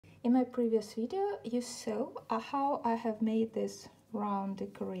In my previous video, you saw how I have made these round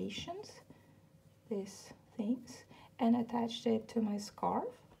decorations, these things, and attached it to my scarf,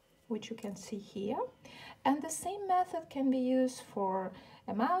 which you can see here. And the same method can be used for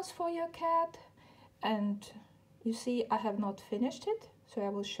a mouse for your cat. And you see, I have not finished it, so I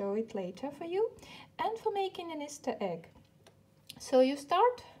will show it later for you. And for making an Easter egg. So you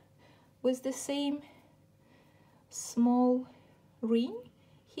start with the same small ring.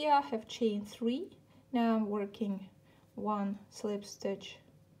 Here I have chain 3. Now I'm working 1 slip stitch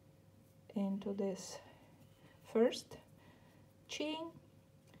into this first chain.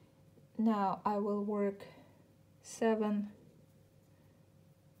 Now I will work 7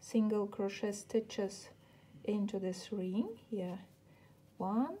 single crochet stitches into this ring. Here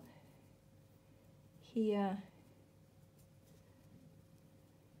 1, here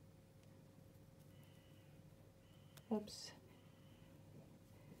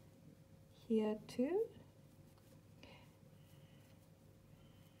 2.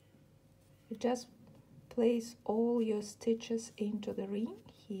 You just place all your stitches into the ring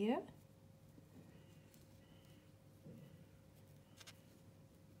here.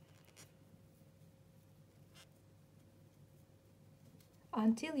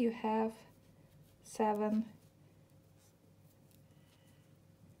 Until you have 7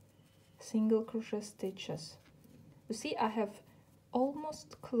 single crochet stitches. You see, I have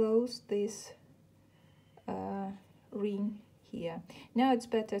almost closed this ring here. Now it's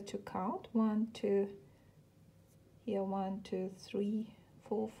better to count 1, 2, here 1, 2, 3,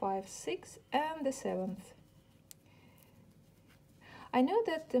 4, 5, 6, and the 7th. I know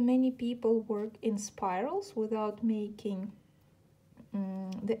that many people work in spirals without making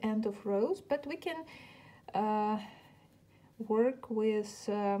the end of rows, but we can work with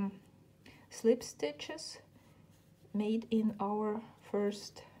slip stitches made in our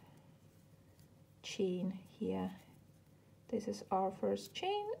first chain here. This is our first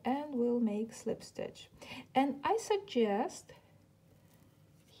chain, and we'll make slip stitch. And I suggest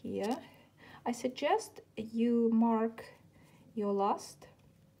here, you mark your last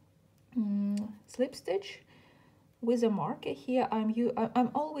slip stitch with a marker. Here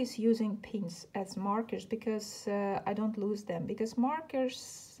I'm always using pins as markers because I don't lose them, because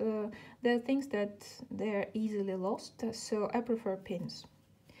markers there are things that they're easily lost, so I prefer pins.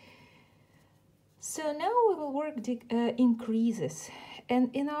 So now we will work the increases, and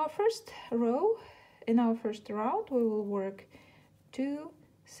in our first row, in our first round, we will work 2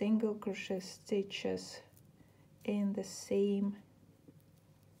 single crochet stitches in the same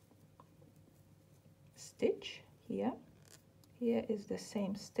stitch. Here is the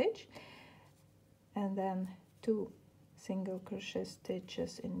same stitch, and then 2 single crochet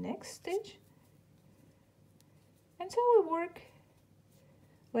stitches in next stitch, and so we work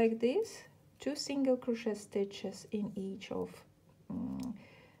like this, 2 single crochet stitches in each of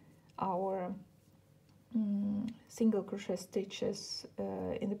our single crochet stitches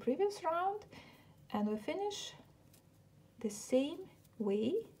in the previous round, and we finish the same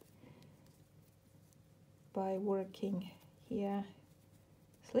way by working here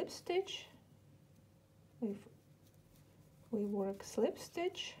slip stitch. If we work slip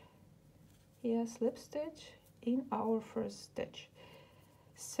stitch, here slip stitch in our first stitch.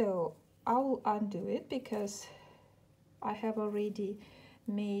 So I will undo it because I have already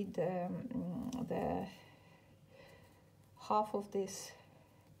made the half of this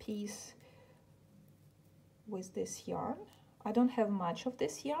piece with this yarn. I don't have much of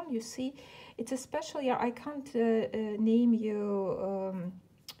this yarn. You see, it's a special yarn. I can't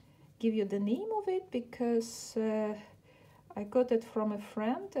give you the name of it because I got it from a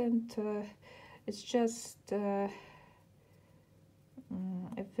friend, and it's just a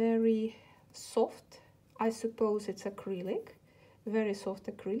very soft, I suppose it's acrylic, very soft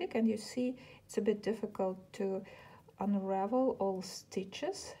acrylic, and you see it's a bit difficult to unravel all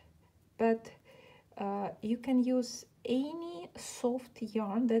stitches, but you can use any soft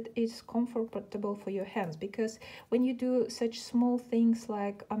yarn that is comfortable for your hands, because when you do such small things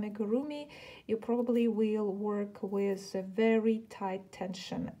like amigurumi, you probably will work with a very tight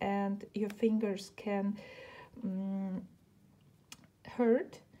tension, and your fingers can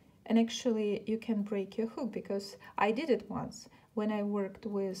hurt, and actually you can break your hook, because I did it once when I worked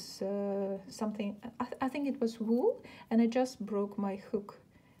with something, I think it was wool, and I just broke my hook.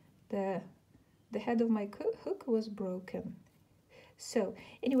 The head of my hook was broken. So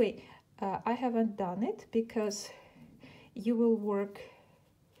anyway, I haven't done it because you will work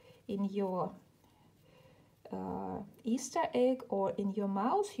in your Easter egg or in your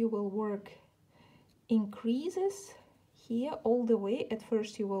mouse, you will work increases here all the way. At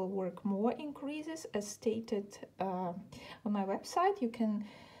first you will work more increases as stated on my website. You can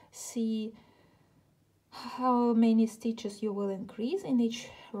see how many stitches you will increase in each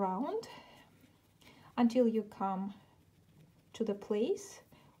round until you come to the place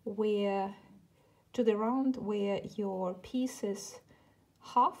where, to the round where your piece is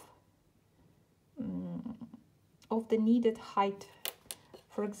half of the needed height.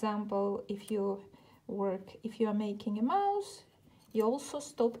 For example, if you are making a mouse, you also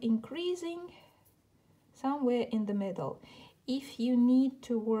stop increasing somewhere in the middle. If you need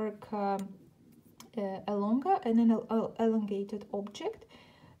to work a longer and an elongated object,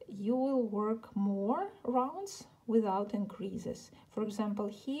 you will work more rounds without increases. For example,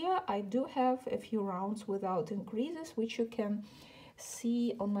 here I do have a few rounds without increases, which you can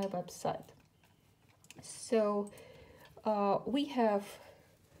see on my website. So we have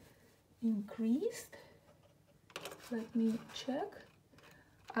increased. Let me check.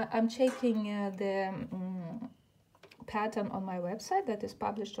 I'm checking the pattern on my website that is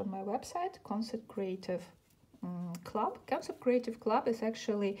published on my website, Concept Creative Club. Concept Creative Club is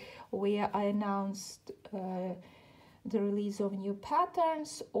actually where I announced the release of new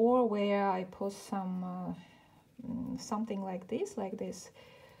patterns, or where I post some something like this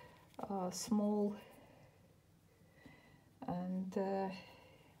small and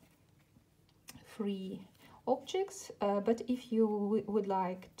free objects. But if you would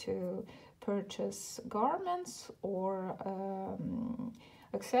like to purchase garments or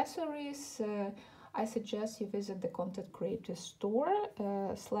accessories, I suggest you visit the Content Creator Store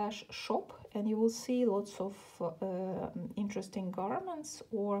 /shop, and you will see lots of interesting garments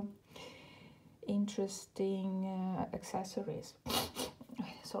or interesting accessories.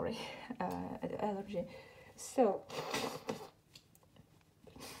 Sorry, allergy. So,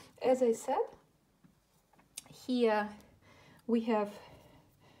 as I said, here we have,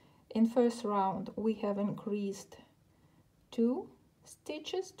 in first round we have increased 2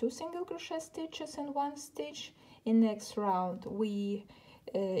 stitches, 2 single crochet stitches and 1 stitch. In next round we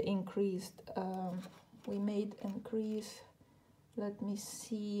increased, we made increase, let me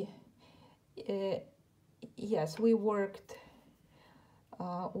see, yes, we worked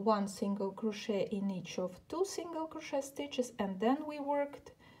 1 single crochet in each of 2 single crochet stitches, and then we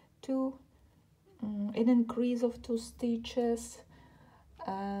worked an increase of 2 stitches,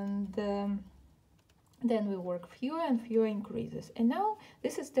 and then we work fewer and fewer increases. And now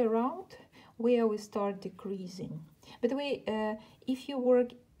this is the round where we start decreasing. By the way, if you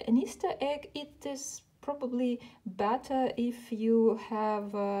work an Easter egg, it is probably better if you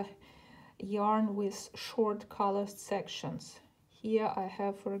have yarn with short colored sections. Here I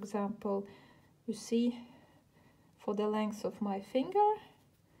have, for example, you see, for the length of my finger,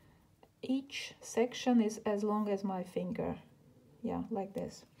 each section is as long as my finger, yeah, like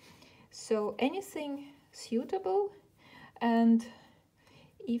this. So anything suitable. And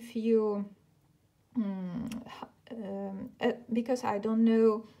if you because I don't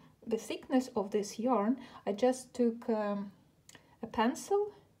know the thickness of this yarn, I just took a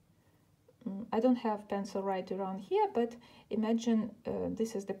pencil. I don't have pencil right around here, but imagine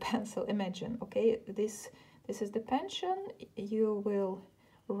this is the pencil. Imagine, okay, this is the pencil. You will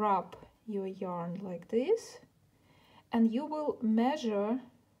rub your yarn like this, and you will measure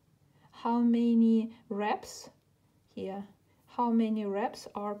how many wraps here, how many wraps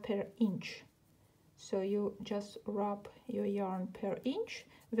are per inch. So you just rub your yarn per inch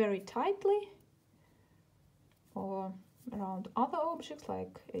very tightly, or around other objects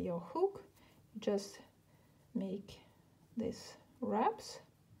like your hook. Just make these wraps,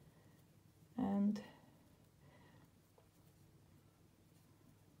 and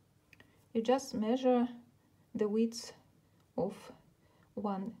you just measure the width of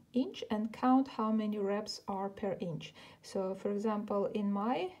 1 inch and count how many wraps are per inch. So for example, in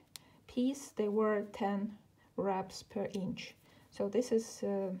my piece there were 10 wraps per inch. So this is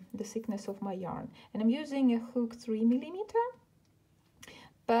the thickness of my yarn, and I'm using a hook 3 millimeter.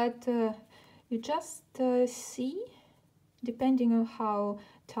 But you just see, depending on how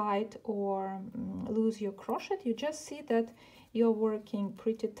tight or loose your crochet, you just see that you're working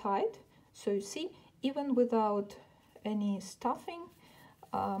pretty tight. So you see, even without any stuffing,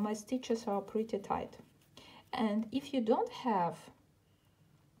 my stitches are pretty tight. And if you don't have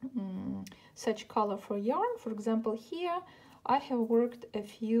such colorful yarn, for example, here I have worked a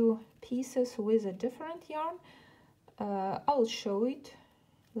few pieces with a different yarn. I'll show it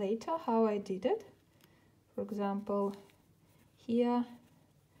later how I did it. For example, here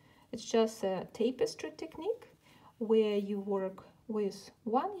it's just a tapestry technique where you work with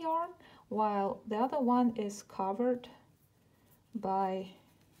one yarn while the other one is covered by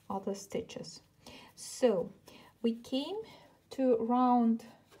other stitches. So we came to round,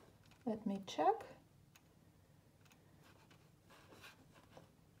 let me check.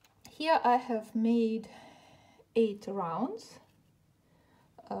 Here I have made 8 rounds.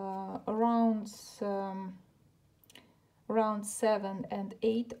 Rounds 7 and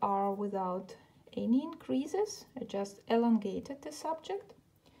 8 are without any increases. I just elongated this object.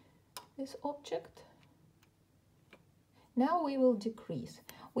 Now we will decrease.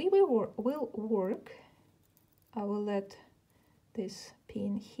 We will work. I will let this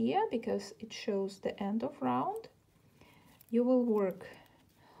pin here because it shows the end of round. You will work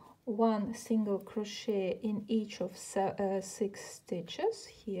 1 single crochet in each of 6 stitches.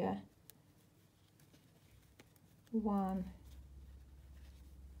 Here 1,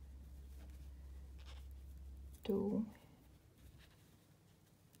 2,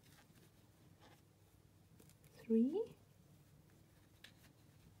 3,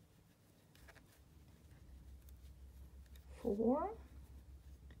 4,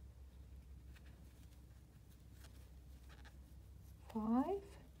 5,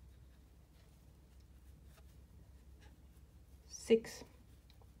 6.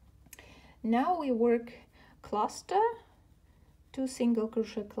 Now we work cluster, 2 single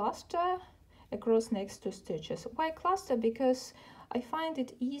crochet cluster across next 2 stitches. Why cluster? Because I find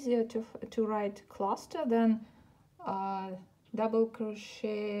it easier to write cluster than double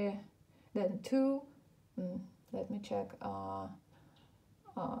crochet, then 2, let me check,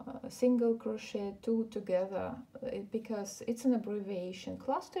 single crochet 2 together, because it's an abbreviation.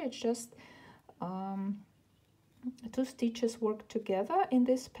 Cluster, it's just 2 stitches work together in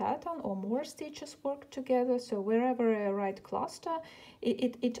this pattern, or more stitches work together. So wherever I write cluster,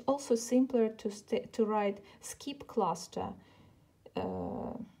 it's also simpler to write skip cluster.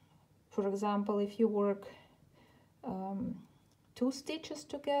 For example, if you work 2 stitches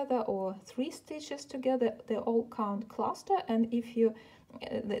together or 3 stitches together, they all count cluster, and if you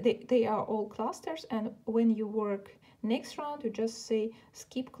they are all clusters, and when you work next round you just say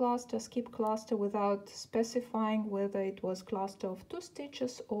skip cluster without specifying whether it was cluster of 2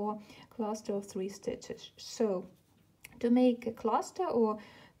 stitches or cluster of 3 stitches. So to make a cluster or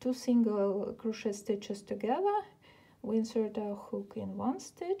 2 single crochet stitches together, we insert our hook in 1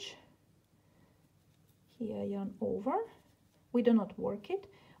 stitch, here yarn over, we do not work it,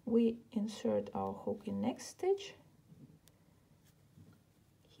 we insert our hook in next stitch,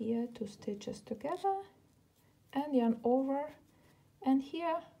 here 2 stitches together and yarn over, and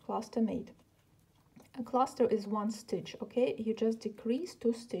here cluster made. A cluster is 1 stitch, okay? You just decrease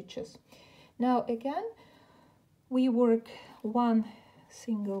 2 stitches. Now again we work 1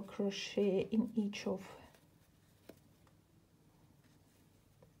 single crochet in each of,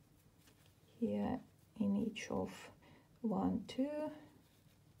 here in each of 1, 2,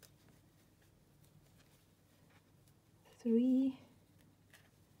 3,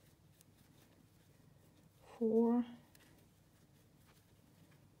 4,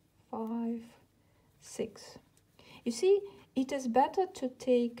 5, 6. You see, it is better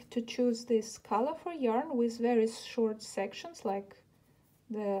to choose this colorful yarn with very short sections, like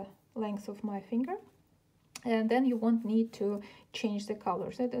the length of my finger, and then you won't need to change the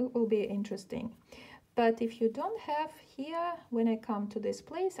colors. That will be interesting. But if you don't have, here when I come to this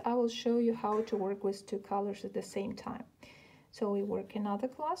place, I will show you how to work with 2 colors at the same time. So we work another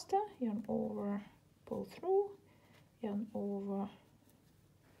cluster, yarn over, pull through, yarn over,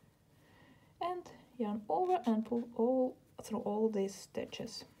 and yarn over, and pull all through all these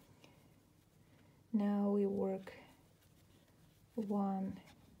stitches. Now we work 1,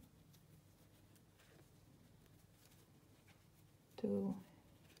 2,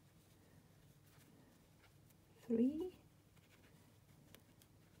 3,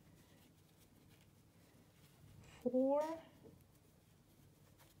 4,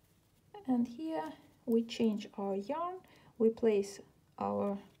 and here we change our yarn, we place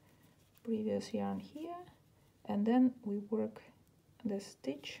our previous yarn here, and then we work the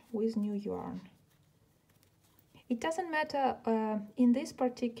stitch with new yarn. It doesn't matter in this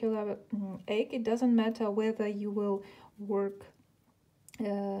particular egg, it doesn't matter whether you will work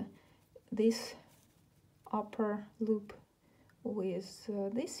this upper loop with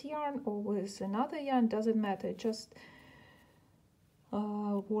this yarn or with another yarn, doesn't matter, just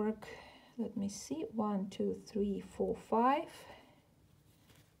work, let me see, 1, 2, 3, 4, 5,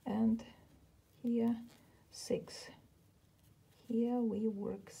 and here 6. Here we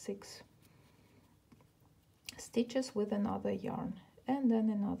work 6 stitches with another yarn, and then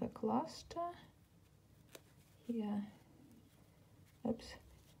another cluster here, oops,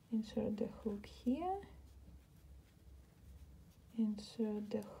 insert the hook here, insert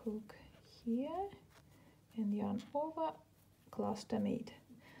the hook here, and yarn over, cluster made.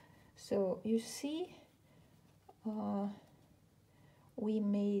 So you see, we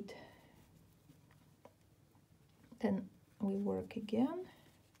made, then we work again.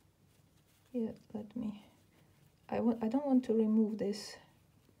 Here, let me, I don't want to remove this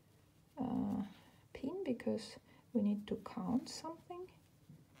pin because we need to count something.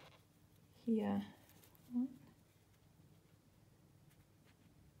 Here, one.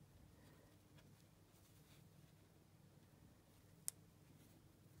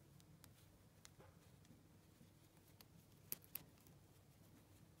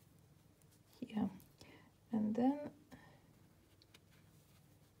 Here, and then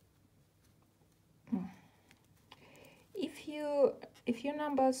if your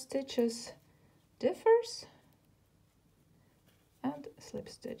number of stitches differs, and slip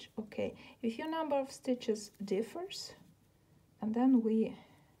stitch, okay, if your number of stitches differs, and then we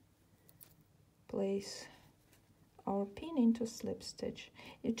place our pin into slip stitch,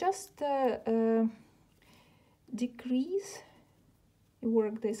 you just decrease, you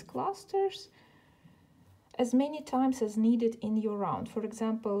work these clusters as many times as needed in your round. For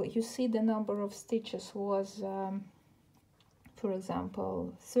example, you see the number of stitches was for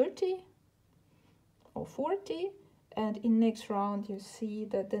example 30 or 40, and in next round you see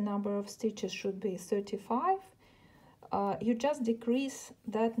that the number of stitches should be 35. You just decrease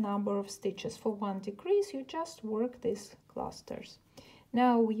that number of stitches. For one decrease, you just work these clusters.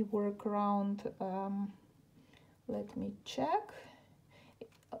 Now we work around, let me check,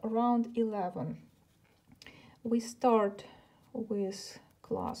 around 11. We start with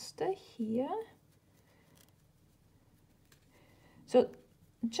cluster here. So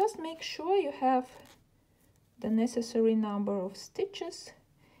just make sure you have the necessary number of stitches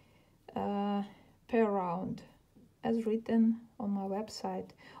per round as written on my website,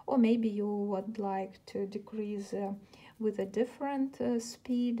 or maybe you would like to decrease with a different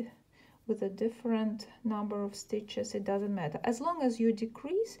speed, with a different number of stitches. It doesn't matter. As long as you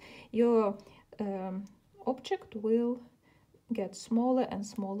decrease, your object will get smaller and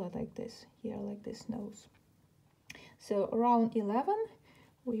smaller, like this here, like this nose. So around 11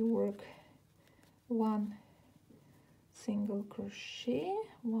 we work one single crochet,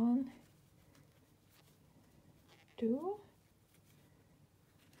 1, 2,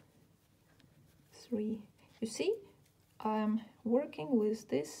 3. You see, I'm working with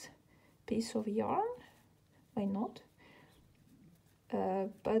this piece of yarn, why not?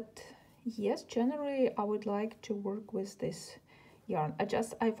 But yes, generally I would like to work with this yarn.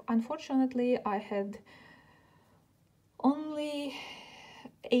 Unfortunately I had only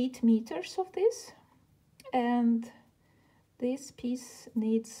 8 meters of this, and this piece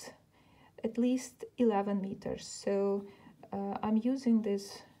needs at least 11 meters. So I'm using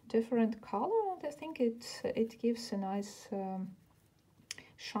this different color, and I think it gives a nice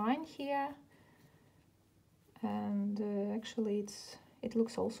shine here, and actually it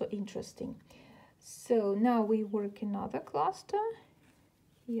looks also interesting. So now we work another cluster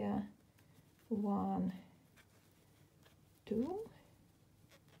here, 1, 2,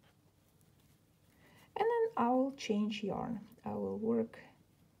 and then I will change yarn. I will work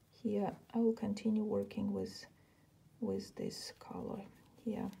here, I will continue working with this color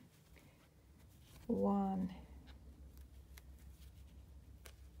here, 1,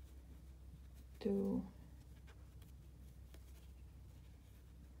 2,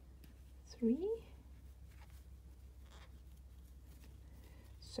 3.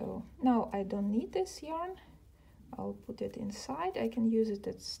 So now I don't need this yarn, I'll put it inside. I can use it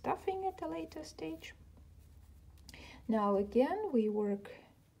as stuffing at a later stage. Now again we work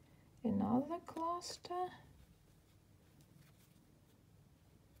another cluster,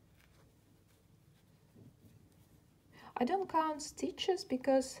 I don't count stitches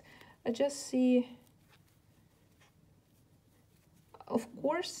because I just see, of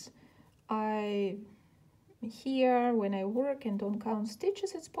course, here when I work and don't count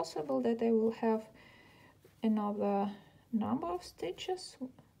stitches, it's possible that I will have another number of stitches,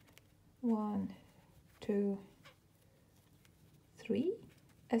 1, 2, 3,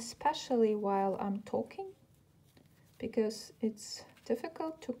 especially while I'm talking, because it's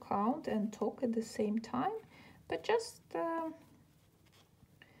difficult to count and talk at the same time. But just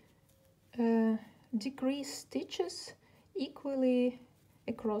decrease stitches equally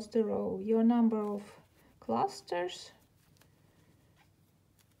across the row. Your number of clusters,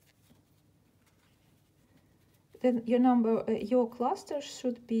 then your clusters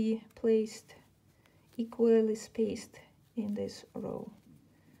should be placed equally spaced in this row.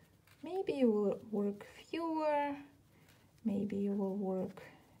 Maybe you will work fewer maybe you will work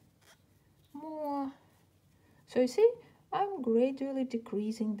more. So you see, I'm gradually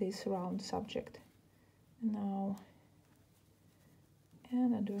decreasing this round subject now,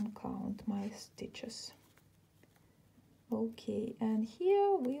 and I don't count my stitches. Okay, and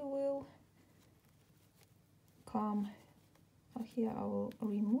here we will come, here I will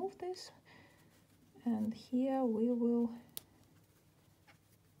remove this, and here we will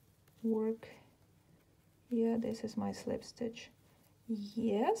work. Here, this is my slip stitch.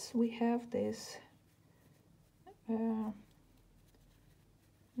 Yes, we have this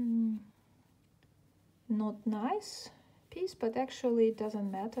not nice piece, but actually it doesn't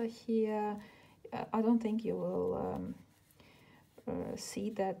matter here. I don't think you will see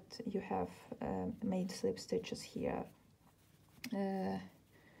that you have made slip stitches here,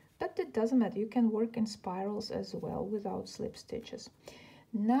 but it doesn't matter. You can work in spirals as well without slip stitches.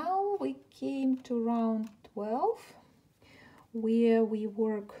 Now we came to round 12, where we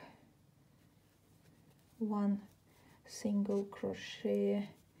work 1 single crochet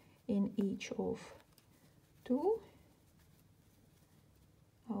in each of 2.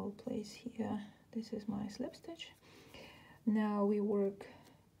 I'll place here, this is my slip stitch. Now we work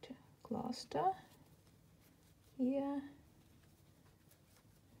to cluster here,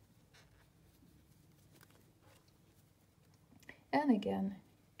 and again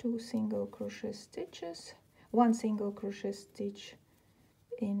 2 single crochet stitches, 1 single crochet stitch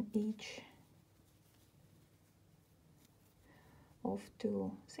in each of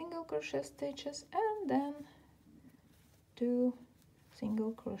 2 single crochet stitches, and then 2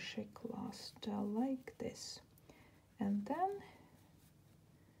 single crochet cluster like this. And then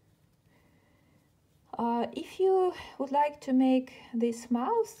if you would like to make this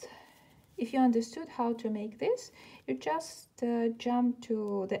mouth, if you understood how to make this, you just jump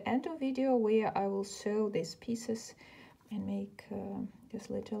to the end of video where I will sew these pieces and make these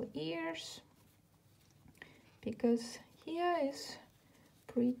little ears, because here is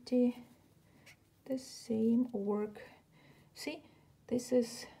pretty the same work. See, this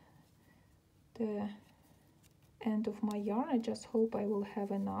is the end of my yarn. I just hope I will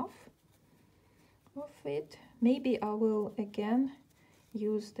have enough of it. Maybe I will again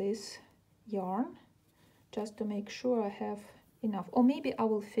use this yarn just to make sure I have enough, or maybe I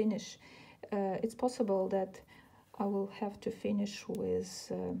will finish. It's possible that I will have to finish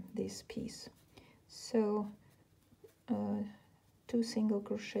with this piece. So 2 single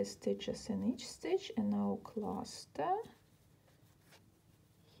crochet stitches in each stitch, and now cluster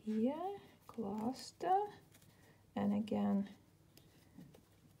here, cluster, and again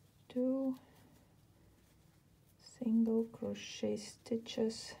 2 single crochet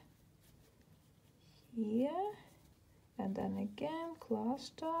stitches here, and then again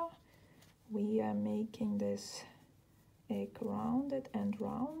cluster. We are making this egg rounded and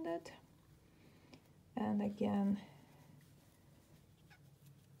rounded, and again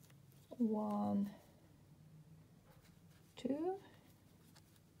 1, 2,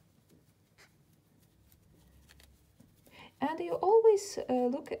 and you always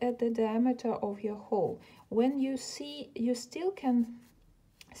look at the diameter of your hole. When you see you still can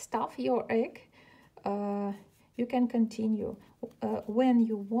stuff your egg, you can continue. When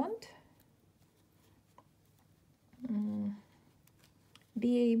you want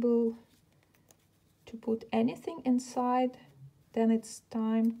be able to put anything inside, then it's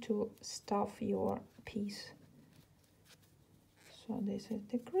time to stuff your piece. So this is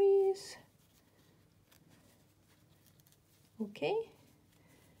the crease. Okay,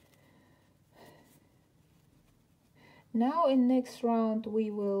 now in next round we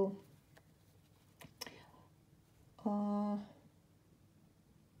will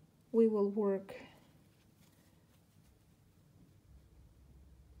work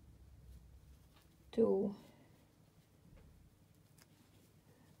to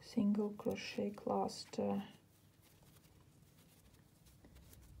single crochet cluster,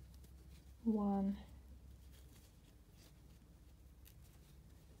 1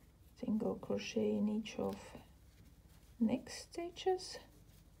 single crochet in each of next stitches,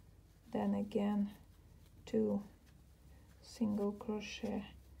 then again 2 single crochet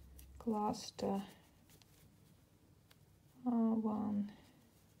cluster, 1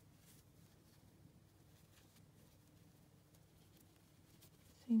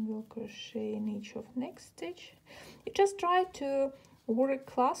 single crochet in each of next stitch. You just try to work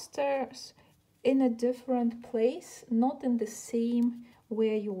clusters in a different place, not in the same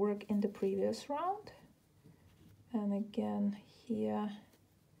where you work in the previous round. And again here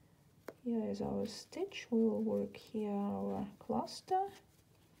is our stitch. We will work here our cluster,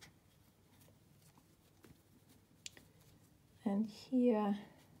 and here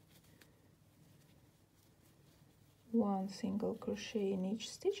 1 single crochet in each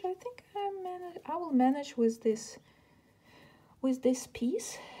stitch. I think I will manage with this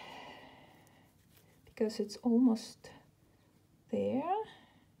piece because it's almost there.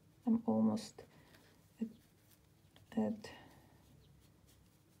 I'm almost at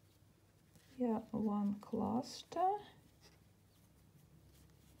yeah, 1 cluster.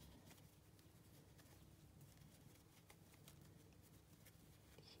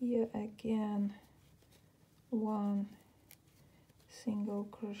 Here again 1 single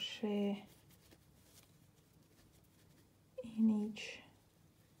crochet in each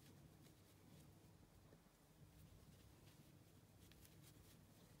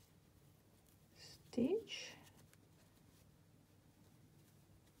stitch,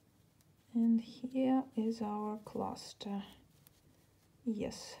 and here is our cluster.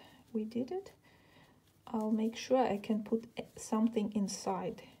 Yes, we did it. I'll make sure I can put something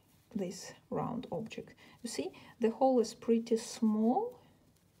inside this round object. You see, the hole is pretty small.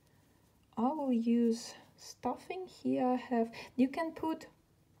 I will use stuffing. Here I have, you can put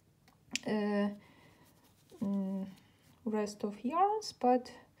rest of yarns,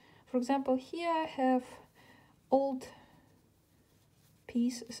 but for example here I have old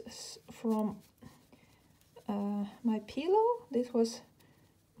pieces from my pillow. This was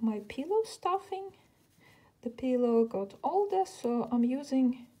my pillow stuffing. The pillow got older, so I'm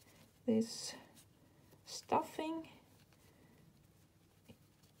using this stuffing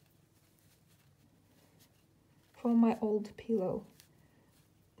from my old pillow.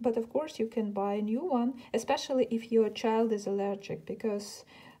 But of course you can buy a new one, especially if your child is allergic, because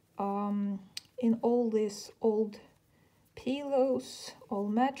in all these old pillows,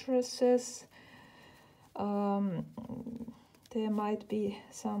 old mattresses, there might be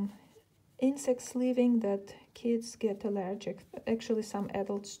some insects living that kids get allergic. Actually, some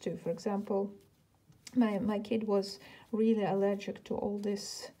adults too. For example, my kid was really allergic to all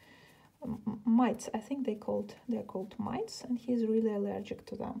this mites. I think they're called mites, and he's really allergic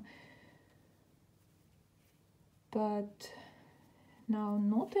to them. But now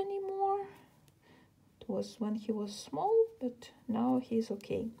not anymore. It was when he was small, but now he's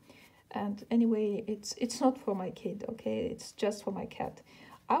okay. And anyway, it's not for my kid, okay? It's just for my cat.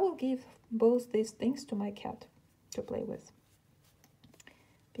 I will give both these things to my cat to play with,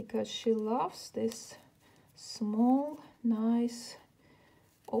 because she loves this small, nice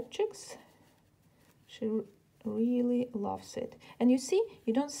objects. She really loves it. And you see,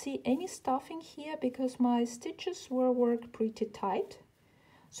 you don't see any stuffing here because my stitches were worked pretty tight.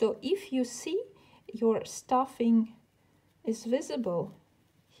 So if you see your stuffing is visible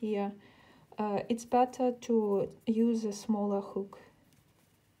here, it's better to use a smaller hook.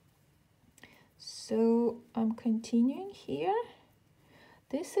 So I'm continuing here.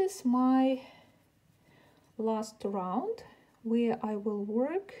 This is my last round where I will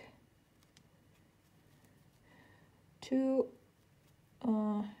work two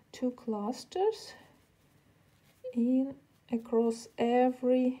clusters in across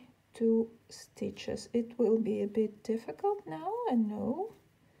every 2 stitches. It will be a bit difficult now, I know.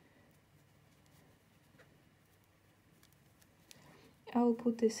 I will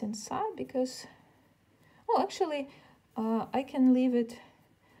put this inside because, oh, actually I can leave it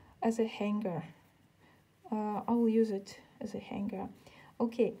as a hanger. I will use it as a hanger.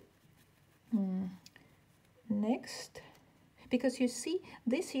 Okay, next, because you see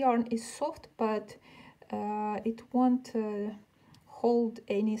this yarn is soft, but it won't hold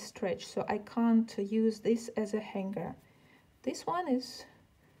any stretch, so I can't use this as a hanger. This one is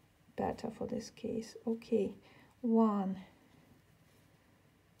better for this case. Okay, 1,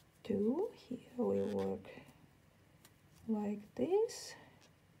 2, here we work like this,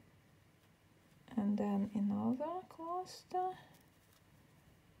 and then another cluster.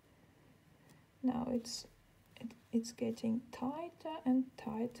 Now it's getting tighter and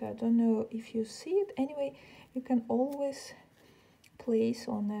tighter. I don't know if you see it. Anyway, you can always place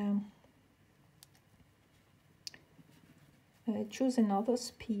on choose another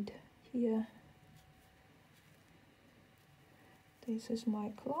speed here. This is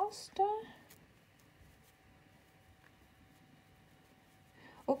my cluster.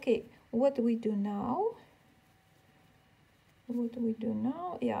 Okay, what do we do now? What do we do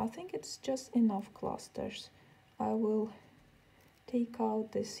now? Yeah, I think it's just enough clusters. I will take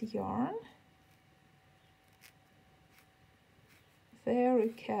out this yarn very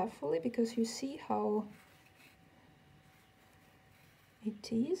carefully, because you see how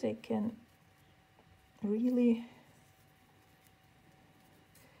it is. I can really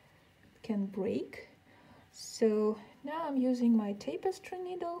break. So Now I'm using my tapestry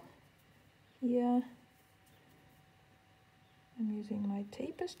needle here. I'm using my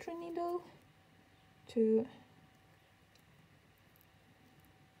tapestry needle to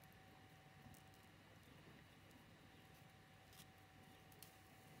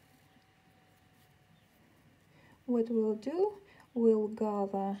what we'll do, we'll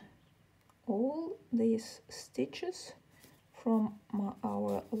gather all these stitches from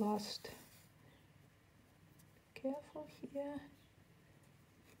our last, careful here,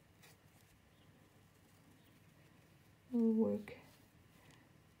 we'll work,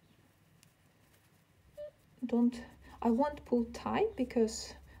 I won't pull tight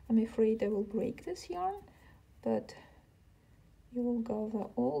because I'm afraid I will break this yarn, but you will gather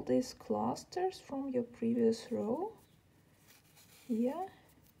all these clusters from your previous row here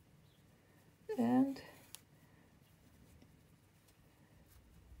and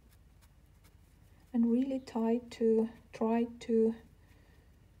really try to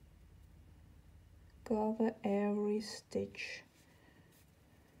gather every stitch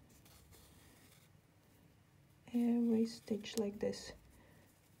like this.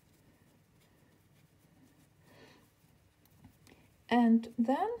 And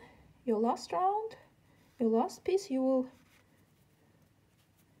then your last round, your last piece, you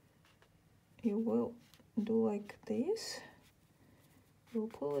will do like this. You'll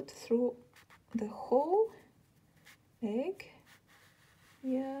pull it through the whole egg.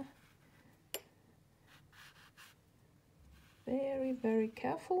 Yeah. Very, very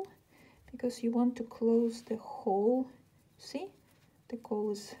careful, because you want to close the hole. See, the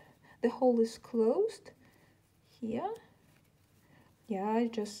hole is closed here. Yeah, I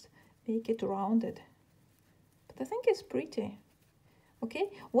just make it rounded, but I think it's pretty. Okay,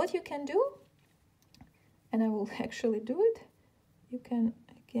 what you can do, and I will actually do it, you can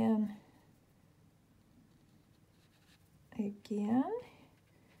again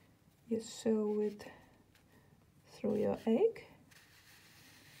you sew it through your egg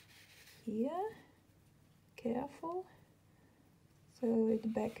here, careful, sew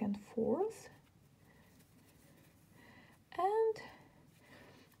it back and forth, and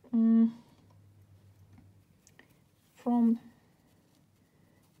from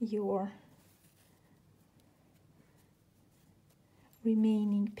your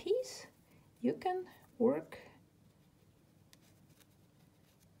remaining piece you can work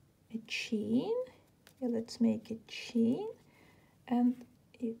a chain. Yeah, let's make a chain, and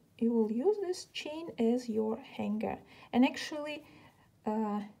you will use this chain as your hanger. And actually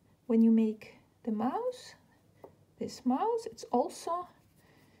when you make the mouse, this mouse,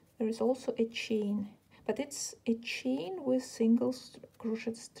 there is also a chain, but it's a chain with single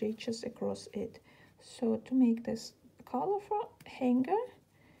crochet stitches across it. So to make this colorful hanger,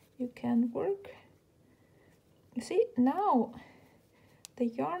 you can work, you see, now the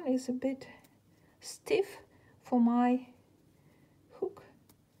yarn is a bit stiff for my hook,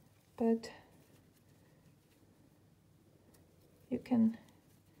 but you can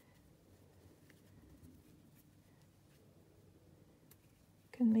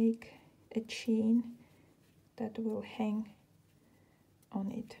make a chain that will hang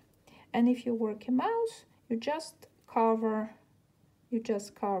on it. And if you work a mouse, you just cover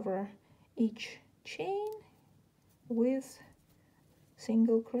each chain with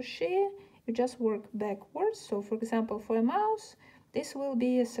single crochet. You just work backwards. So for example, for a mouse, this will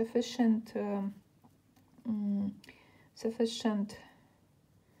be a sufficient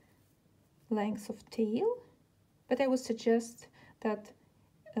length of tail, but I would suggest that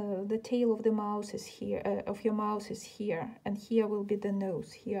the tail of the mouse is here, of your mouse is here, and here will be the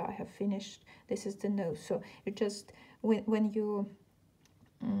nose. Here I have finished, this is the nose. So you just, when you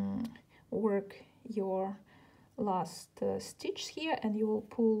work your last stitch here, and you will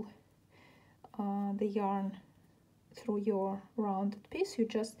pull the yarn through your rounded piece, you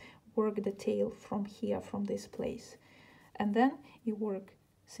just work the tail from here, from this place, and then you work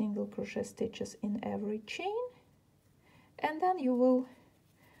single crochet stitches in every chain, and then you will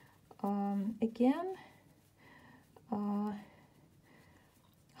again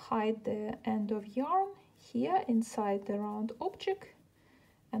hide the end of yarn here inside the round object,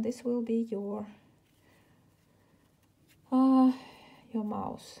 and this will be your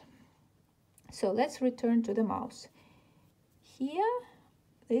mouse. So let's return to the mouse. Here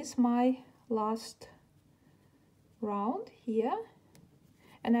is my last round here,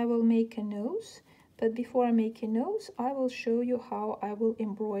 and I will make a nose. But before I make a nose, I will show you how I will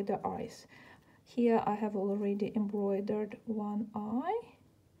embroider eyes. Here I have already embroidered one eye.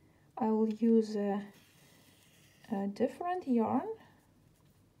 I will use a different yarn.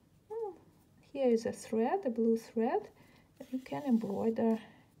 here is a thread, a blue thread. You can embroider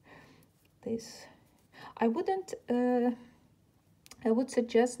this. I would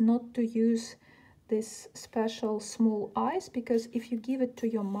suggest not to use this special small eyes, because if you give it to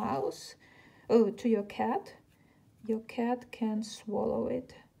your mouse, to your cat can swallow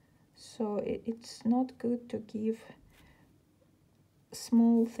it. So it's not good to give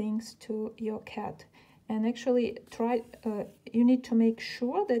small things to your cat. And actually you need to make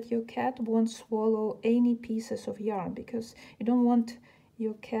sure that your cat won't swallow any pieces of yarn, because you don't want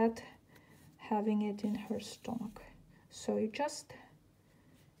your cat having it in her stomach. So you just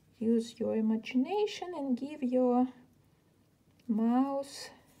use your imagination and give your mouse,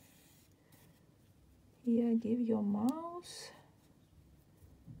 give your mouse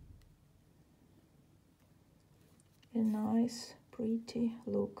a nice pretty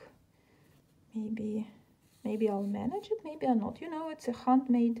look. Maybe I'll manage it, maybe I'll not. You know, it's a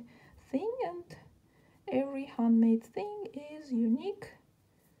handmade thing, and every handmade thing is unique.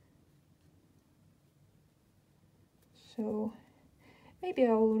 So maybe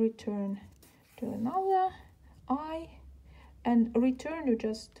I will return to another eye, and return, you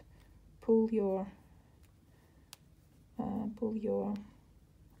just pull your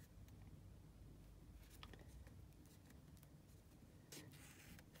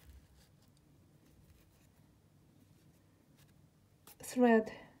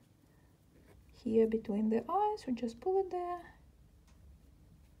thread here between the eyes. We just pull it there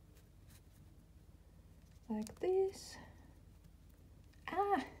like this.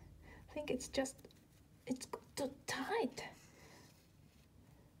 I think it's got too tight.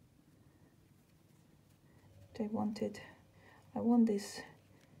 I want this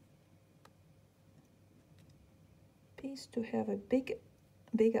piece to have a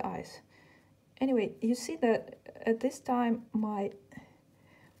bigger eyes. Anyway, you see that at this time my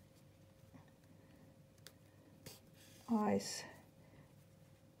eyes,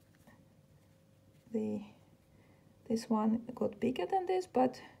 this one got bigger than this,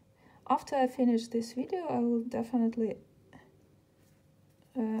 but after I finish this video I will definitely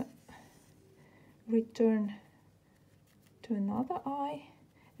return to another eye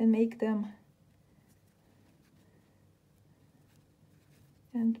and make them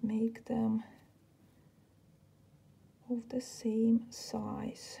of the same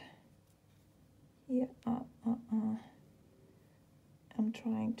size. Yeah, I'm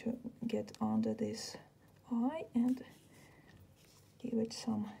trying to get under this eye and give it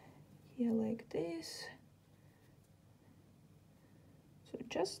some here like this. So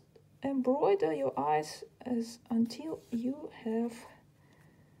just embroider your eyes until you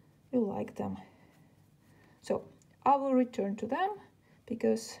like them. So I will return to them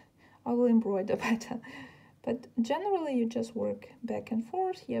because I will embroider better. But generally you just work back and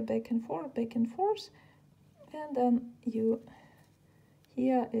forth, here back and forth, and then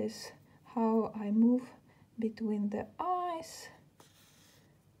here is how I move between the eyes.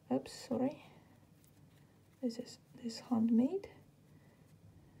 Oops, sorry. This is handmade.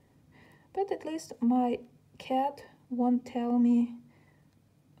 But at least my cat won't tell me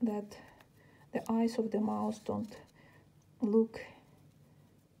that the eyes of the mouse don't look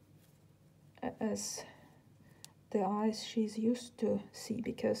as the eyes she's used to see,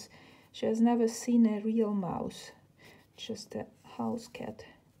 because she has never seen a real mouse, just a house cat.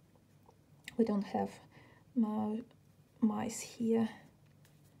 We don't have mice here.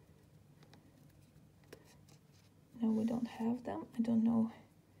 No, we don't have them. I don't know.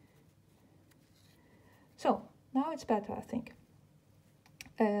 So now it's better, I think.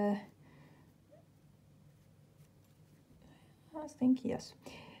 I think yes.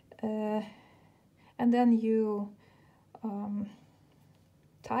 And then you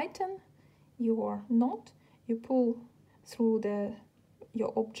tighten your knot. You pull through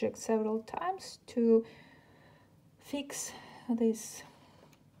your object several times to fix this,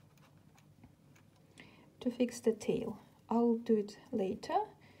 to fix the tail. I'll do it later.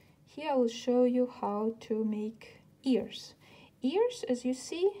 Here I will show you how to make ears. Ears, as you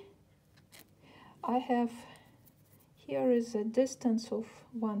see, I have, here is a distance of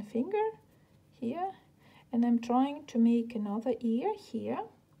 1 finger here, and I'm trying to make another ear here,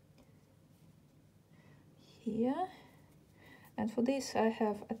 and for this I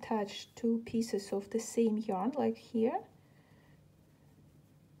have attached 2 pieces of the same yarn, like here,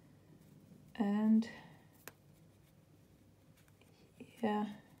 and here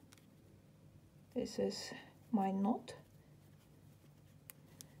this is my knot.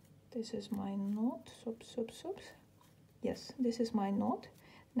 This is my knot. Yes, this is my knot.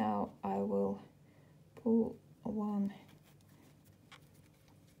 Now I will pull one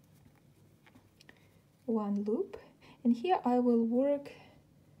one loop, and here I will work,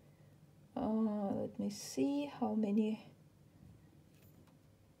 let me see how many,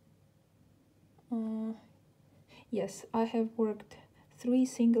 yes, I have worked 3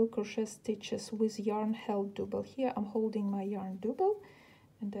 single crochet stitches with yarn held double. Here I'm holding my yarn double,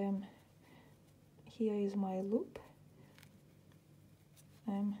 and then here is my loop.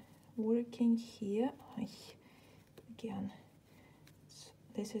 I'm working here again.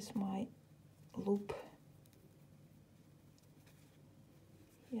 This is my loop.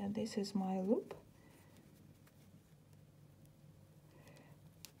 Yeah, this is my loop.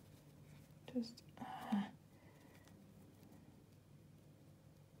 Just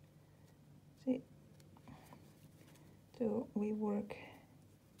see. So we work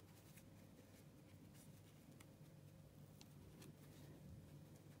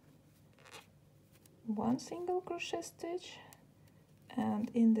one single crochet stitch,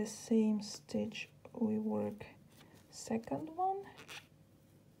 and in the same stitch we work second one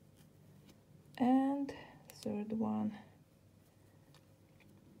and third one.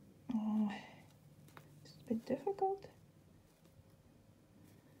 Oh, it's a bit difficult.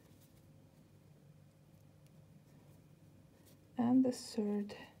 And the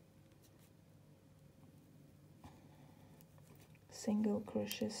third single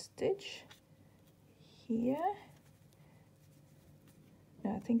crochet stitch here.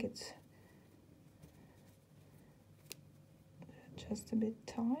 No, I think it's just a bit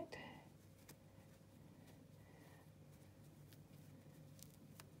tight.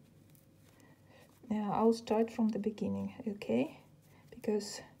 Now I'll start from the beginning, okay?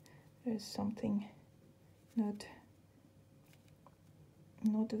 Because there's something not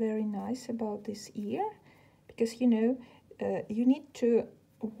very nice about this ear, because you know, you need to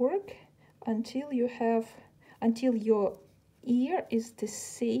work until your ear is the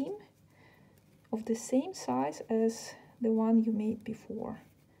same size as the one you made before.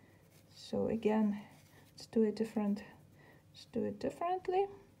 So again, let's do it differently.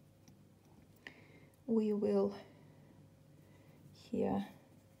 We will here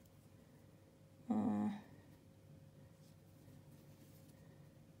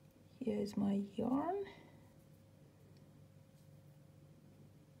here is my yarn.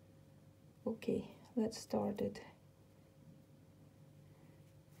 Okay, let's start it.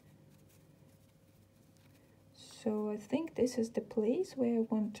 So I think this is the place where I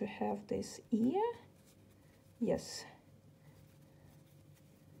want to have this ear. Yes.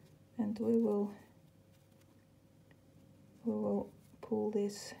 And we will pull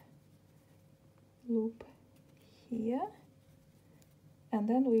this loop here, and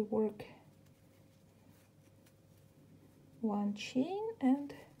then we work one chain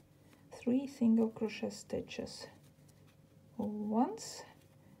and 3 single crochet stitches once,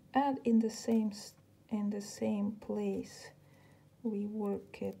 and in the same place we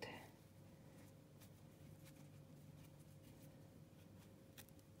work it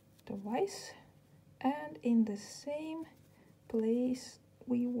twice, and in the same place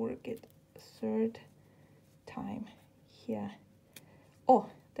we work it third time here. Oh,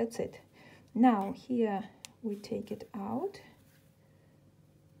 that's it. Now here we take it out.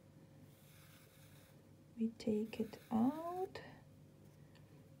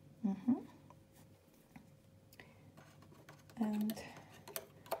 And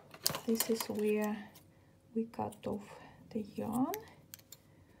this is where we cut off the yarn,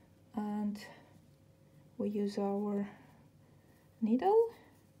 and we use our needle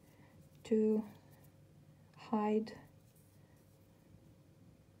to hide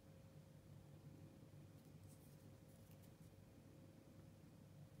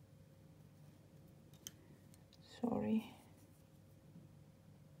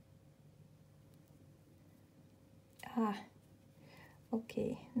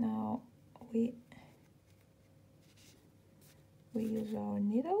okay, now we use our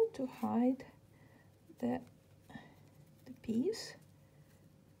needle to hide the piece,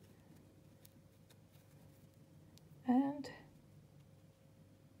 and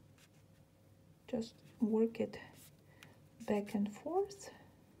just work it back and forth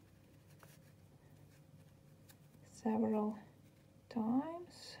several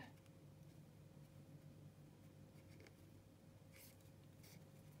times.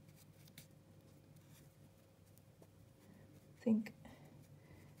 Think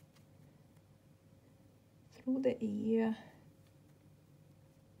through the ear.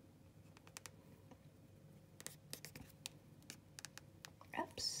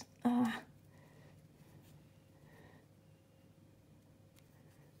 Oops. You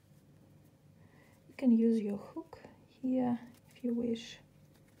can use your hook here if you wish.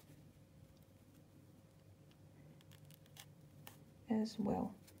 as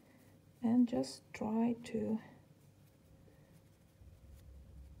well. And just try to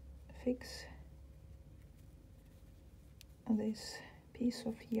fix this piece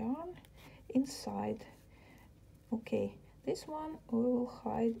of yarn inside. Okay, this one we will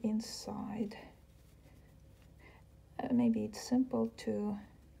hide inside. Maybe it's simple to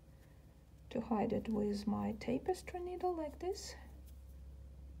hide it with my tapestry needle like this.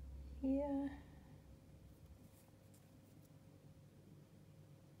 Here.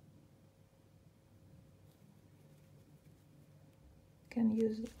 Can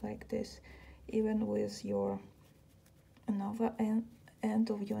use it like this, even with your another end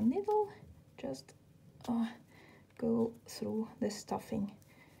of your needle. Just go through the stuffing,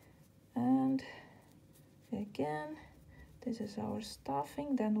 and again, this is our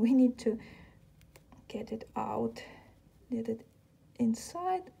stuffing. Then we need to get it out, get it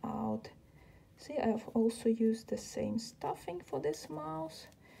inside out. See, I've also used the same stuffing for this mouse.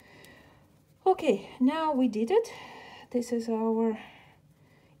 Okay, now we did it. This is our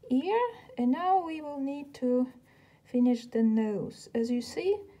ear, and now we will need to finish the nose. As you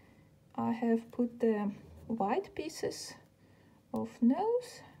see, I have put the white pieces of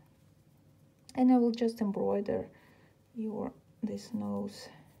nose, and I will just embroider this nose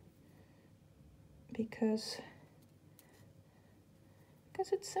because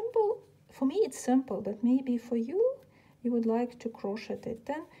it's simple. For me it's simple, but maybe for you, you would like to crochet it.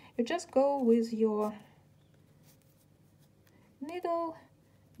 Then you just go with your needle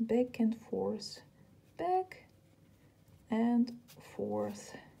back and forth, back and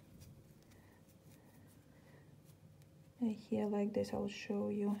forth. And here like this, I'll show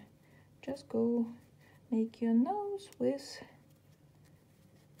you. Just go make your nose with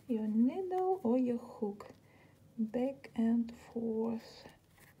your needle or your hook, back and forth.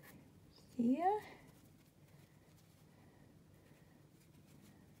 Here.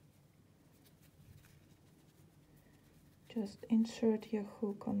 Just insert your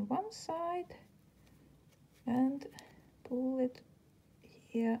hook on one side and pull it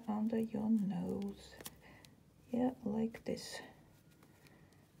here under your nose. Yeah, like this.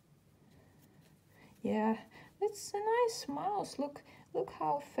 Yeah, it's a nice mouse. Look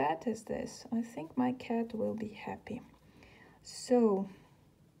how fat is this. I think my cat will be happy. So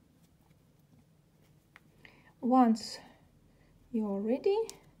once you're ready,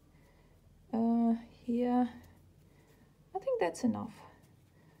 here, I think that's enough.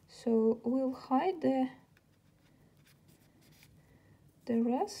 So we'll hide the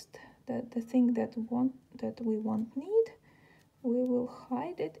rest, the thing that we won't need. We will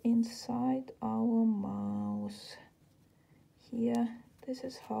hide it inside our mouse. Here, this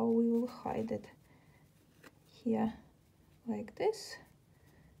is how we will hide it. Here, like this,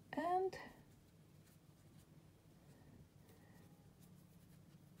 and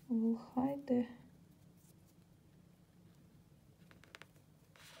we'll hide the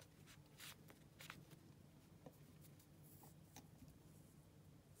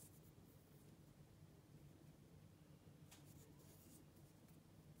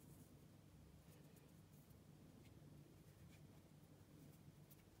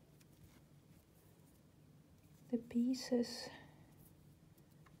pieces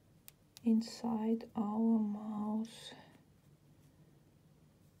inside our mouse.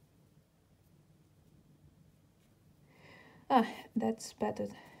 That's better.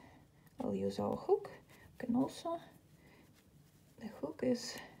 I'll use our hook. Can also, the hook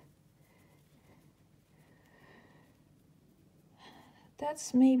is,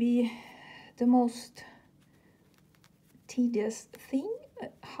 that's maybe the most tedious thing,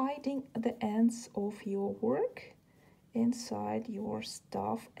 hiding the ends of your work inside your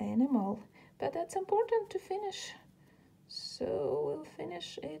stuffed animal, but that's important to finish. So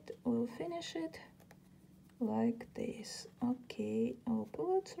we'll finish it like this. Okay, I'll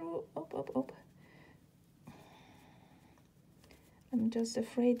pull it through, up. I'm just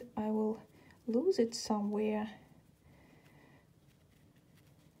afraid I will lose it somewhere.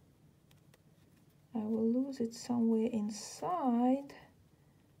 I will lose it somewhere inside.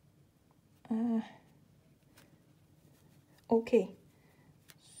 Okay,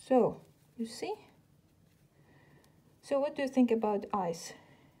 so you see? So what do you think about eyes?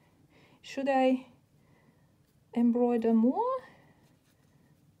 Should I embroider more?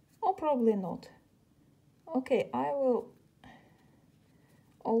 Or probably not. Okay, I will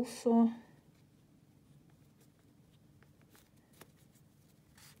also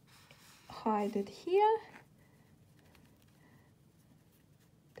hide it here.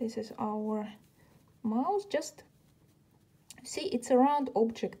 This is our mouse. Just see, it's a round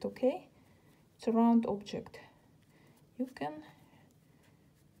object, okay? It's a round object. You can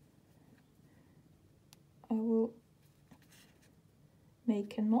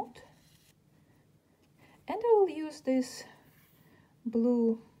make a knot, and I will use this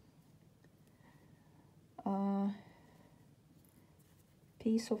blue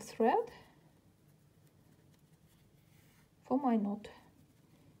piece of thread for my knot.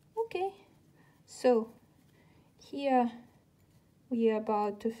 Okay, so here we are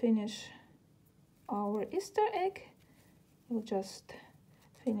about to finish our Easter egg. We'll just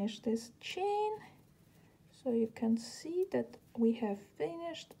finish this chain so you can see that we have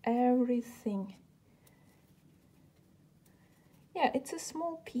finished everything. Yeah, it's a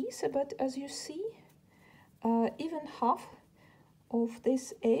small piece, but as you see, even half of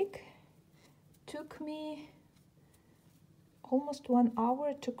this egg took me almost 1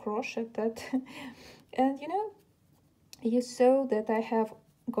 hour to crochet that. And you know, you saw that I have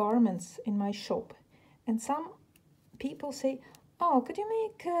garments in my shop, and some people say, oh, could you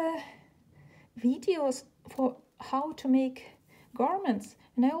make videos for how to make garments?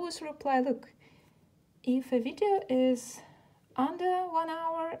 And I always reply, look, if a video is under 1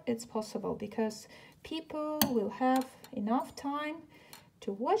 hour, it's possible because people will have enough time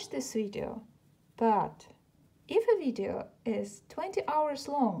to watch this video. But if a video is 20 hours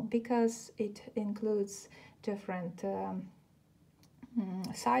long, because it includes different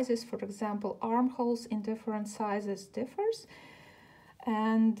sizes, for example, armholes in different sizes differs,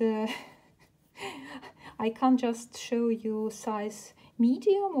 and I can't just show you size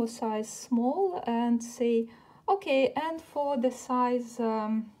medium or size small and say, okay, and for the size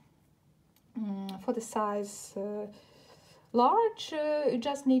large, you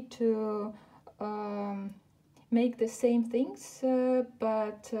just need to make the same things,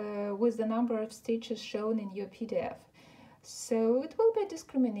 but with the number of stitches shown in your PDF. So it will be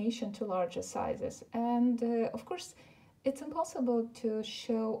discrimination to larger sizes, and of course it's impossible to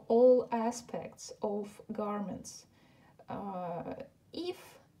show all aspects of garments. If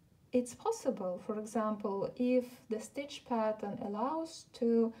it's possible, for example, if the stitch pattern allows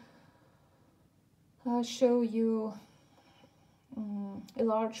to show you a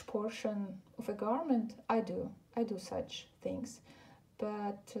large portion of a garment, I do such things.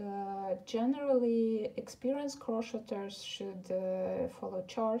 But generally, experienced crocheters should follow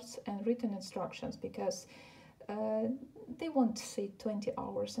charts and written instructions, because they won't sit 20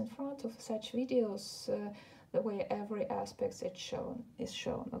 hours in front of such videos the way every aspect is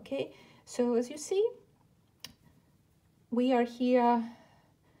shown. Okay, so as you see, we are here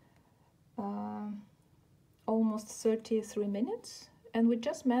almost 33 minutes, and we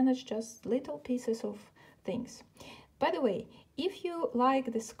just managed just little pieces of things. By the way, if you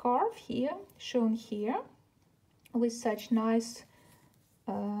like the scarf here, shown here, with such nice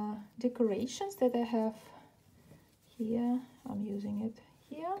decorations that I have here, I'm using it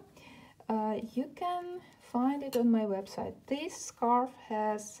here, you can find it on my website. This scarf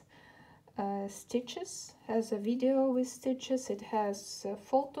has stitches, has a video with stitches, it has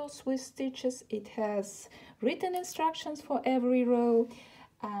photos with stitches, it has written instructions for every row,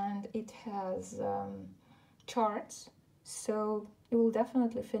 and it has charts. So you will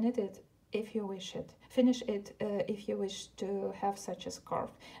definitely finish it if you wish if you wish to have such a scarf,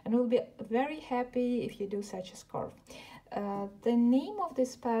 and we'll be very happy if you do such a scarf. The name of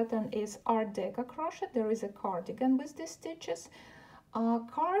this pattern is Art Deco crochet. There is a cardigan with these stitches.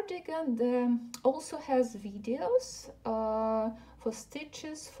 Cardigan also has videos for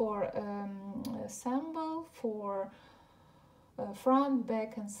stitches, for assemble, for front,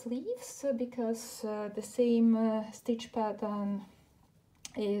 back and sleeves, because the same stitch pattern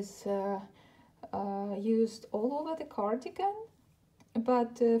is used all over the cardigan.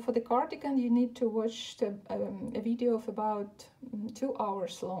 But for the cardigan you need to watch a video of about 2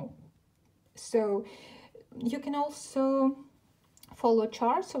 hours long. So you can also follow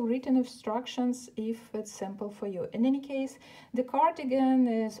charts or written instructions if it's simple for you. In any case, the cardigan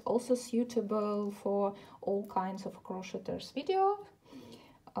is also suitable for all kinds of crocheters video,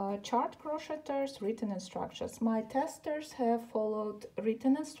 chart crocheters, written instructions. My testers have followed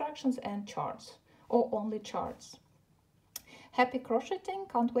written instructions and charts, or only charts. Happy crocheting,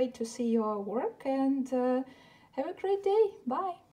 can't wait to see your work, and have a great day. Bye.